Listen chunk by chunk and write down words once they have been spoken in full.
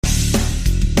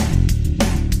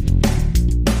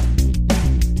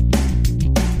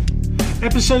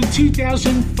episode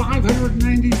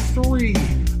 2593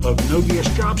 of No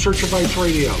BS Job Search Advice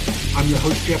Radio. I'm your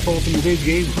host, Jeff Alton, the Big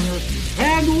Game Hunter,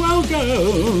 and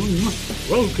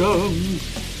welcome.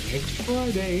 Next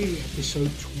Friday, episode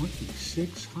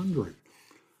 2600.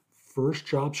 First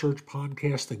job search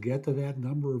podcast to get to that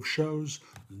number of shows.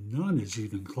 None is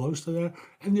even close to that,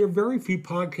 and there are very few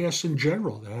podcasts in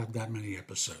general that have that many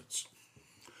episodes.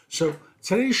 So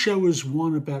today's show is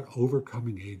one about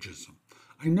overcoming ageism.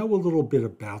 I know a little bit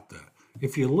about that.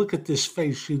 If you look at this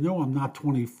face, you know I'm not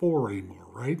 24 anymore,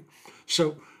 right?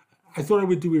 So I thought I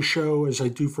would do a show, as I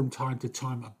do from time to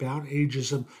time, about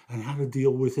ageism and how to deal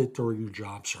with it during your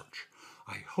job search.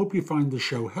 I hope you find the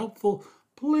show helpful.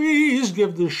 Please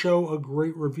give the show a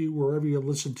great review wherever you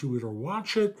listen to it or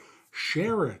watch it.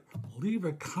 Share it. Leave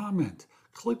a comment.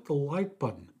 Click the like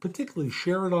button. Particularly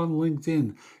share it on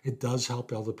LinkedIn. It does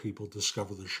help other people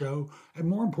discover the show. And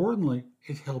more importantly,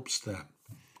 it helps them.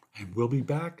 And we'll be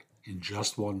back in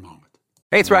just one moment.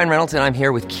 Hey, it's Ryan Reynolds, and I'm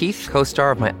here with Keith,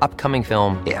 co-star of my upcoming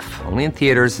film, If, only in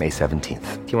theaters May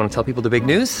 17th. Do you want to tell people the big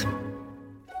news?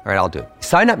 All right, I'll do it.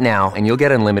 Sign up now and you'll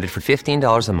get unlimited for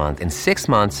 $15 a month and 6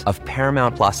 months of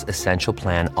Paramount Plus Essential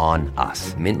Plan on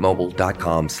us.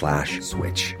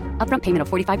 MintMobile.com/switch. Upfront payment of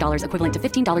 $45 equivalent to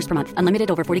 $15 per month. Unlimited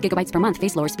over 40 gigabytes per month.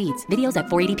 Face lower speeds. Videos at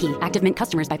 480p. Active Mint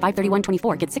customers by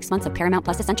 531.24 get 6 months of Paramount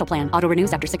Plus Essential Plan. Auto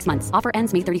renews after 6 months. Offer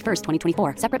ends May 31st,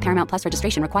 2024. Separate Paramount Plus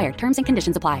registration required. Terms and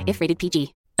conditions apply if rated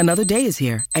PG. Another day is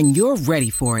here and you're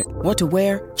ready for it. What to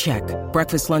wear? Check.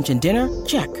 Breakfast, lunch, and dinner?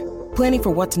 Check. Planning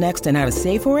for what's next and how to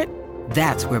save for it?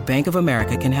 That's where Bank of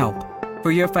America can help.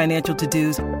 For your financial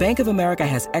to-dos, Bank of America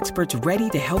has experts ready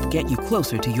to help get you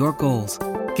closer to your goals.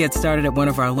 Get started at one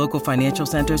of our local financial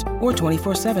centers or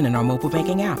 24/7 in our mobile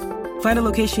banking app. Find a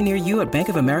location near you at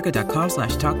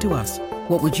bankofamerica.com/talktous.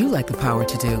 What would you like the power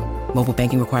to do? Mobile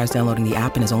banking requires downloading the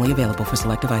app and is only available for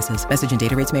select devices. Message and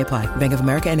data rates may apply. Bank of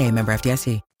America N.A., member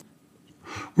FDIC.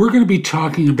 We're going to be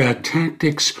talking about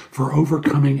tactics for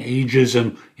overcoming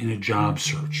ageism in a job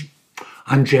search.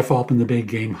 I'm Jeff Alton, the Big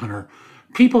Game Hunter.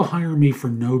 People hire me for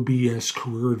no BS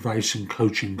career advice and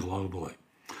coaching globally.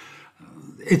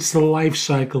 It's the life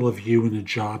cycle of you in a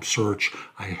job search.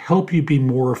 I help you be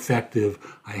more effective.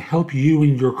 I help you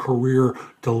in your career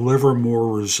deliver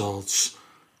more results,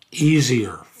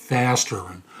 easier, faster.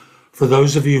 And for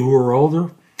those of you who are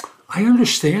older, I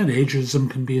understand ageism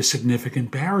can be a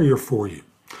significant barrier for you.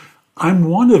 I'm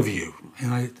one of you,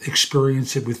 and I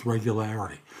experience it with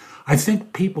regularity. I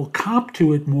think people cop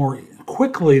to it more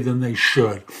quickly than they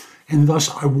should, and thus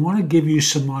I want to give you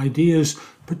some ideas,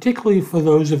 particularly for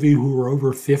those of you who are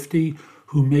over 50,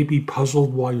 who may be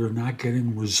puzzled why you're not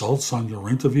getting results on your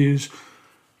interviews.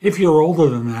 If you're older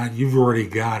than that, you've already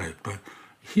got it, but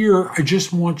here I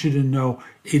just want you to know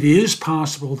it is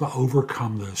possible to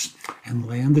overcome this and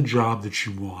land the job that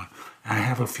you want. And I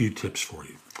have a few tips for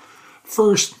you.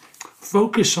 First,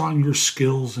 focus on your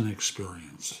skills and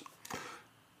experience.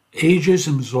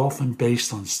 Ageism is often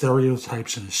based on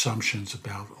stereotypes and assumptions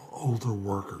about older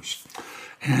workers.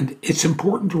 And it's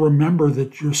important to remember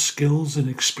that your skills and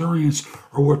experience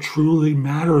are what truly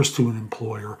matters to an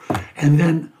employer, and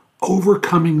then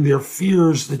overcoming their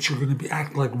fears that you're going to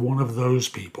act like one of those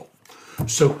people.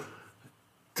 So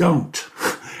don't.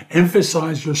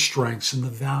 Emphasize your strengths and the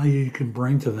value you can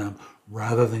bring to them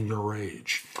rather than your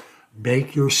age.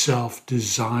 Make yourself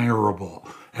desirable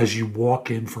as you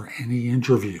walk in for any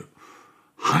interview.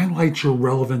 Highlight your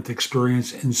relevant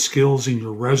experience and skills in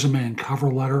your resume and cover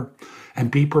letter, and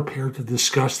be prepared to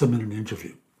discuss them in an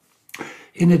interview.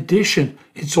 In addition,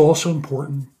 it's also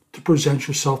important to present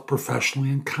yourself professionally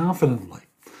and confidently.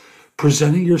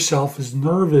 Presenting yourself as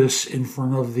nervous in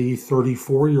front of the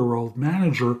 34-year-old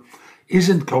manager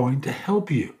isn't going to help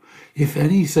you. If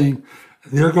anything,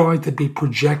 they're going to be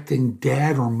projecting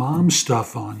dad or mom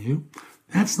stuff on you.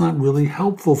 That's not really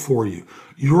helpful for you.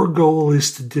 Your goal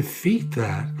is to defeat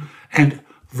that and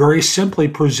very simply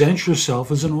present yourself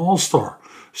as an all-star.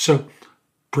 So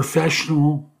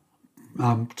professional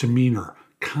demeanor,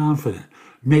 confident.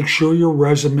 Make sure your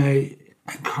resume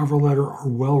and cover letter are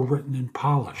well written and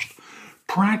polished.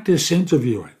 Practice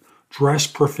interviewing. Dress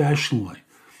professionally.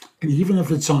 And even if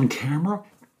it's on camera,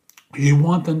 you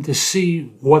want them to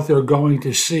see what they're going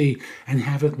to see and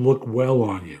have it look well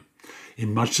on you.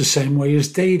 In much the same way as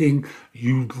dating,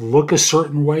 you look a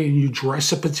certain way and you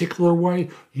dress a particular way,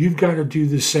 you've got to do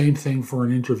the same thing for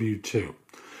an interview too.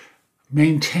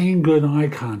 Maintain good eye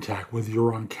contact whether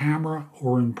you're on camera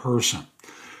or in person.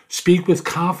 Speak with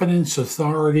confidence,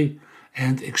 authority,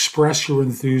 and express your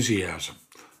enthusiasm.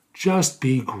 Just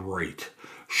be great.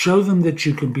 Show them that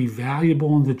you can be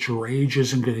valuable and that your age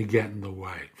isn't going to get in the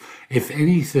way. If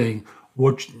anything,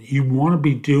 What you want to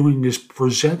be doing is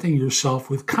presenting yourself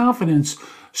with confidence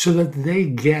so that they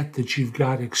get that you've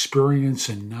got experience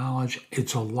and knowledge.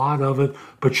 It's a lot of it,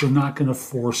 but you're not going to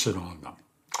force it on them.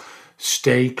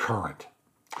 Stay current.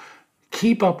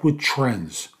 Keep up with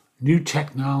trends, new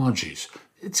technologies.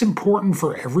 It's important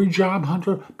for every job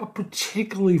hunter, but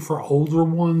particularly for older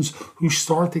ones who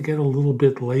start to get a little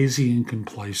bit lazy and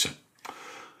complacent.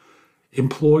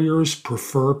 Employers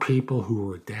prefer people who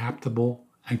are adaptable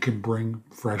and can bring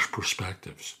fresh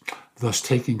perspectives. Thus,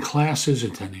 taking classes,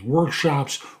 attending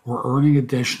workshops, or earning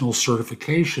additional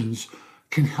certifications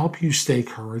can help you stay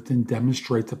current and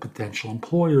demonstrate to potential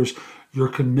employers you're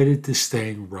committed to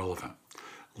staying relevant.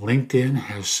 LinkedIn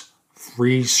has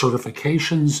free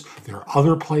certifications. There are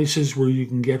other places where you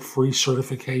can get free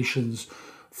certifications.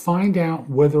 Find out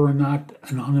whether or not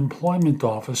an unemployment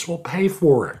office will pay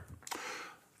for it.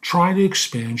 Try to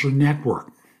expand your network.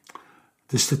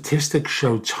 The statistics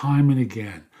show time and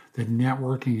again that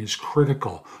networking is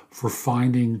critical for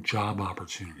finding job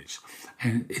opportunities.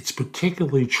 And it's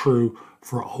particularly true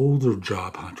for older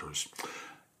job hunters.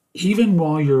 Even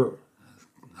while your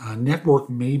network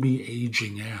may be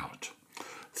aging out,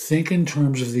 think in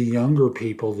terms of the younger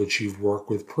people that you've worked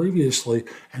with previously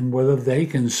and whether they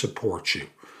can support you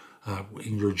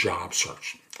in your job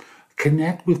search.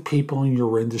 Connect with people in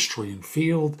your industry and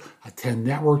field, attend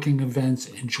networking events,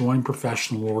 and join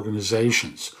professional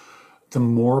organizations. The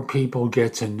more people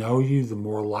get to know you, the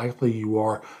more likely you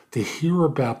are to hear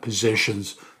about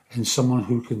positions and someone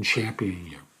who can champion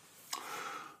you.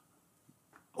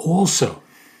 Also,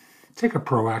 take a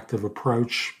proactive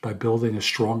approach by building a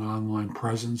strong online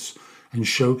presence and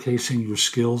showcasing your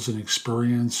skills and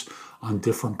experience on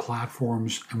different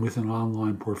platforms and with an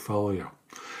online portfolio.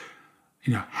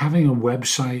 Having a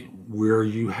website where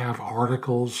you have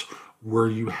articles, where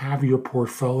you have your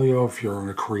portfolio, if you're in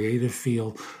a creative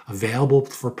field, available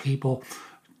for people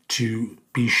to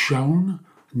be shown,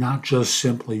 not just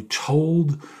simply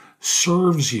told,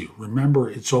 serves you. Remember,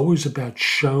 it's always about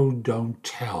show, don't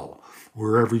tell,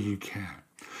 wherever you can.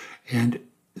 And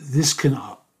this can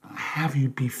have you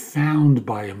be found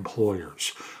by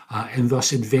employers and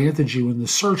thus advantage you in the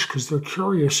search because they're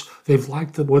curious, they've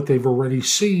liked what they've already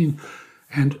seen,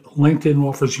 and LinkedIn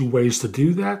offers you ways to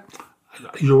do that.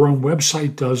 Your own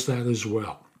website does that as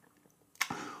well.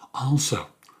 Also,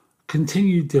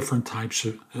 consider different types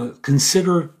of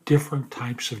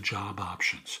job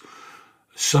options.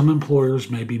 Some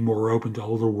employers may be more open to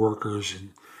older workers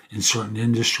in certain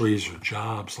industries or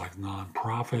jobs like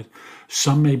nonprofit.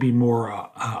 Some may be more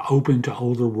open to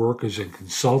older workers in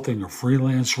consulting or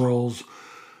freelance roles.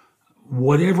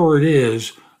 Whatever it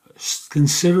is,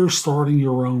 consider starting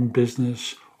your own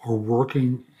business or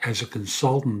working as a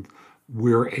consultant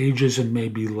where ageism may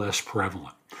be less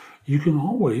prevalent. You can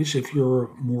always, if you're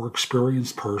a more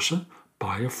experienced person,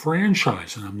 buy a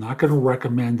franchise. And I'm not going to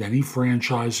recommend any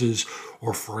franchises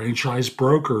or franchise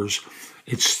brokers.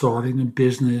 It's starting a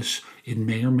business. It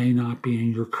may or may not be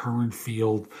in your current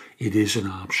field. It is an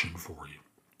option for you.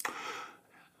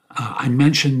 I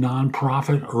mentioned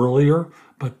nonprofit earlier,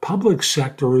 but public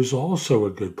sector is also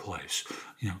a good place.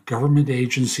 Government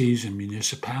agencies and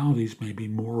municipalities may be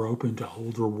more open to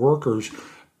older workers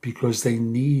because they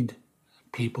need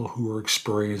people who are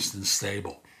experienced and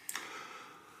stable.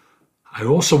 I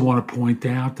also want to point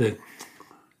out that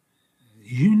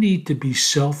you need to be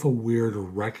self-aware to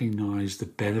recognize the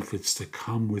benefits that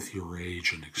come with your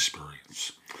age and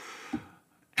experience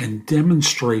and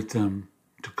demonstrate them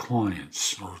to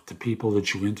clients or to people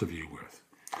that you interview with.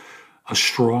 A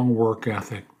strong work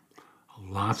ethic,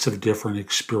 lots of different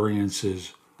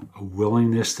experiences, a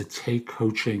willingness to take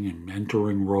coaching and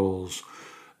mentoring roles.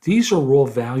 These are all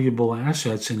valuable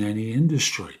assets in any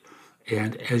industry.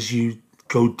 And as you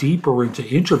go deeper into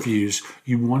interviews,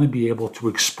 you want to be able to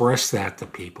express that to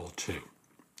people too.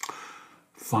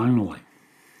 Finally,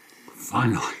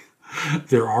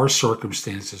 there are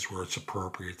circumstances where it's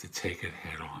appropriate to take it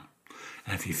head on.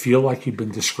 And if you feel like you've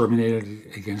been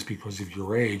discriminated against because of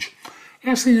your age,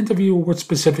 ask the interviewer what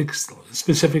specific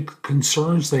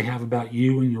concerns they have about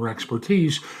you and your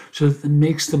expertise so that it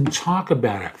makes them talk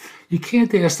about it. You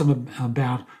can't ask them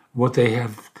about what they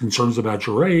have concerns about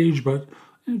your age, but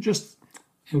just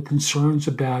concerns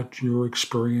about your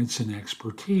experience and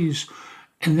expertise.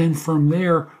 And then from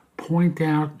there, point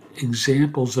out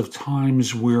examples of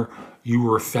times where you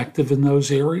were effective in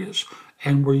those areas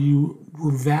and where you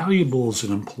were valuable as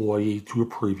an employee to a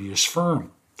previous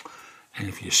firm. And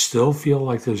if you still feel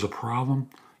like there's a problem,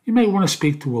 you may want to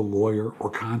speak to a lawyer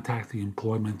or contact the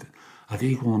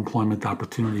Equal Employment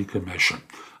Opportunity Commission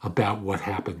about what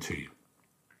happened to you.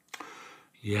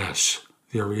 Yes,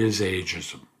 there is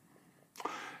ageism.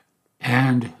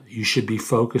 And you should be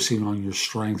focusing on your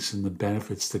strengths and the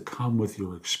benefits that come with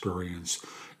your experience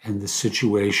and the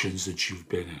situations that you've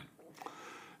been in.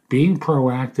 Being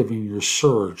proactive in your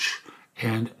search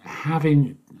and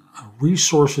having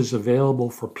resources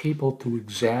available for people to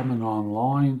examine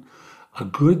online, a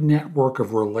good network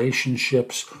of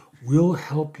relationships will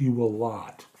help you a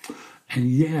lot.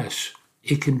 And yes,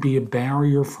 it can be a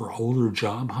barrier for older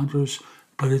job hunters,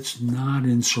 but it's not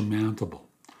insurmountable.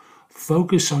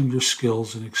 Focus on your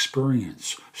skills and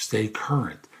experience. Stay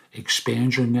current.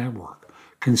 Expand your network.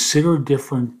 Consider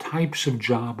different types of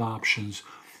job options,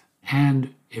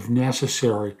 and if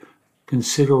necessary,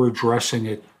 consider addressing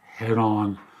it head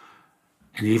on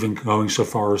and even going so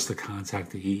far as to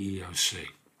contact the EEOC.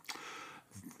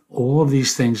 All of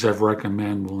these things I've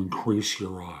recommended will increase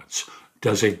your odds.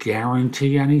 Does it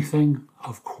guarantee anything?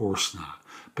 Of course not,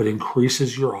 but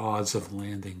increases your odds of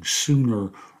landing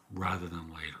sooner rather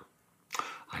than later.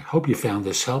 I hope you found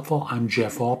this helpful. I'm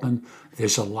Jeff Altman.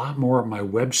 There's a lot more at my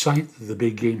website,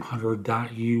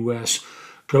 thebiggamehunter.us.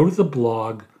 Go to the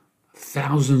blog,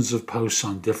 thousands of posts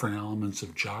on different elements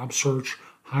of job search,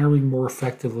 hiring more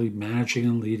effectively, managing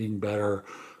and leading better,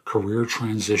 career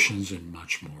transitions, and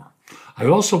much more. I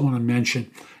also want to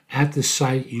mention at the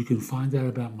site you can find out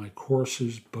about my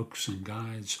courses, books, and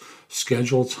guides,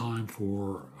 schedule time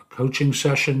for a coaching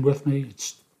session with me.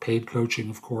 It's paid coaching,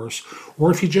 of course.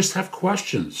 Or if you just have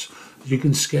questions, you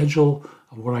can schedule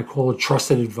what I call a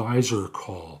trusted advisor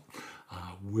call,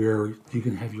 where you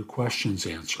can have your questions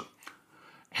answered.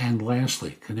 And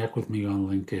lastly, connect with me on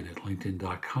LinkedIn at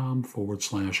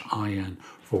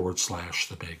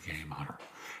linkedin.com/IN/The Big Game Hunter.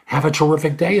 Have a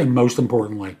terrific day, and most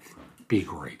importantly, be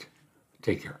great.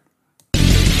 Take care.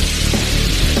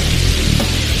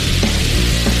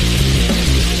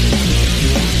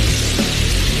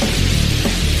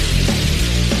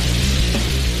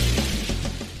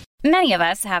 Many of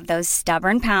us have those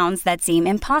stubborn pounds that seem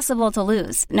impossible to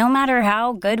lose, no matter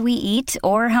how good we eat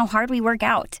or how hard we work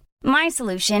out. My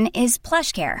solution is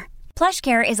PlushCare.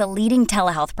 PlushCare is a leading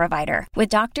telehealth provider with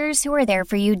doctors who are there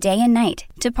for you day and night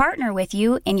to partner with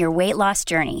you in your weight loss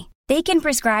journey. They can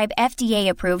prescribe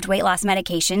FDA-approved weight loss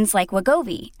medications like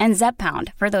Wegovy and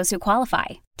Zepbound for those who qualify.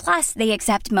 Plus, they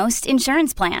accept most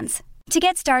insurance plans. To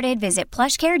get started, visit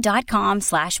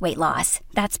plushcare.com/weight loss.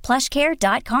 That's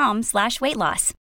plushcare.com/weight loss.